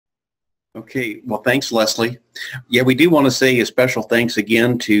Okay, well, thanks, Leslie. Yeah, we do want to say a special thanks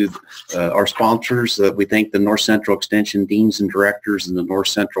again to our sponsors. We thank the North Central Extension Deans and Directors and the North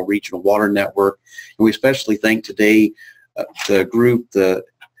Central Regional Water Network. And we especially thank today the group, the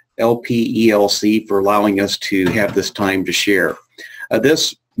LPELC, for allowing us to have this time to share.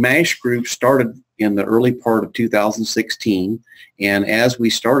 This MaSH group started in the early part of 2016, and as we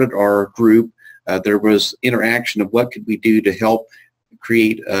started our group, there was interaction of what could we do to help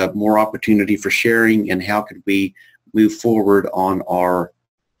create more opportunity for sharing, and how could we move forward on our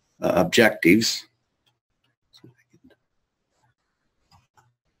objectives.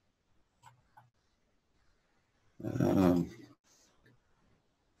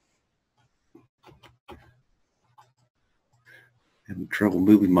 Having trouble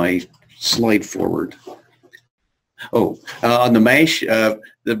moving my slide forward. On the MaSH,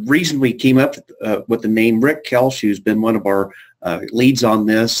 the reason we came up with the name, Rick Kelch, who's been one of our leads on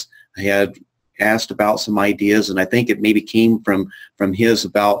this, had asked about some ideas, and I think it maybe came from his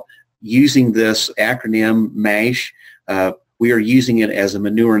about using this acronym MaSH. We are using it as a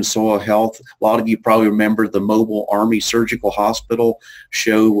manure and soil health. A lot of you probably remember the Mobile Army Surgical Hospital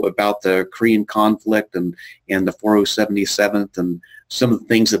show about the Korean conflict and the 407th and some of the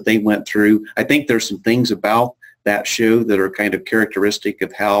things that they went through. I think there's some things about that show that are kind of characteristic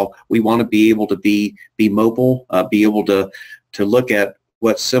of how we want to be able to be mobile, be able to look at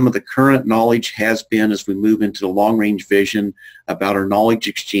what some of the current knowledge has been as we move into the long-range vision about our knowledge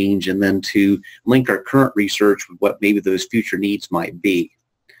exchange, and then to link our current research with what maybe those future needs might be.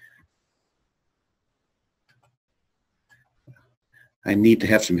 I need to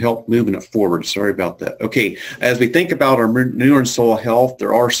have some help moving it forward. Sorry about that. Okay, as we think about our manure and soil health,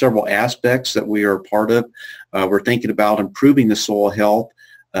 there are several aspects that we are a part of. We're thinking about improving the soil health,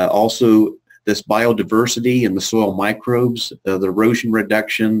 also this biodiversity and the soil microbes, the erosion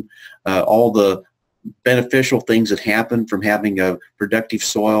reduction, all the beneficial things that happen from having a productive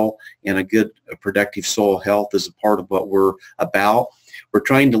soil and a good productive soil health is a part of what we're about. We're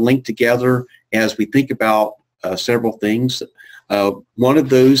trying to link together as we think about several things. One of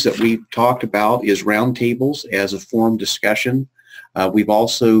those that we've talked about is roundtables as a forum discussion. We've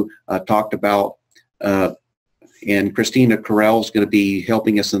also talked about, and Christina Carell is going to be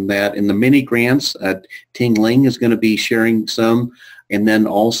helping us in that. In the mini grants, Ting Ling is going to be sharing some, and then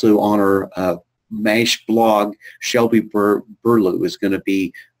also on our MaSH blog, Shelby Burlew is going to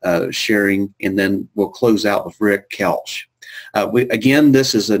be sharing, and then we'll close out with Rick Kelch. Again,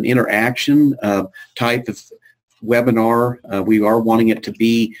 this is an interaction type of webinar. We are wanting it to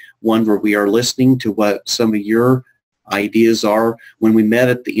be one where we are listening to what some of your ideas are. When we met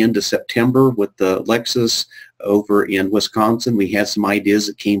at the end of September with the Lexus over in Wisconsin, we had some ideas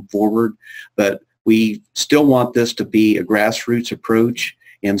that came forward, but we still want this to be a grassroots approach.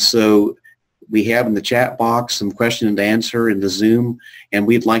 And so we have in the chat box some question and answer in the Zoom, and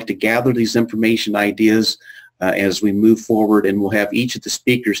we'd like to gather these information ideas as we move forward, and we'll have each of the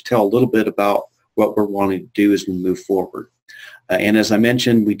speakers tell a little bit about what we're wanting to do as we move forward. And as I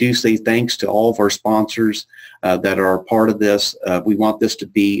mentioned, we do say thanks to all of our sponsors that are a part of this. We want this to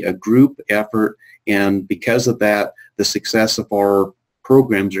be a group effort, and because of that, the success of our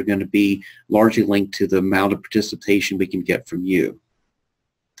programs are going to be largely linked to the amount of participation we can get from you.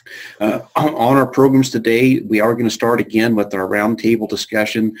 On our programs today, we are going to start again with our roundtable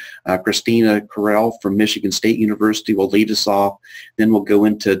discussion. Christina Carell from Michigan State University will lead us off. Then we'll go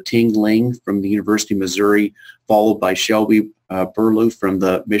into Ting Ling from the University of Missouri, followed by Shelby Burlew from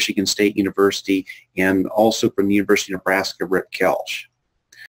the Michigan State University, and also from the University of Nebraska, Rick Kelch.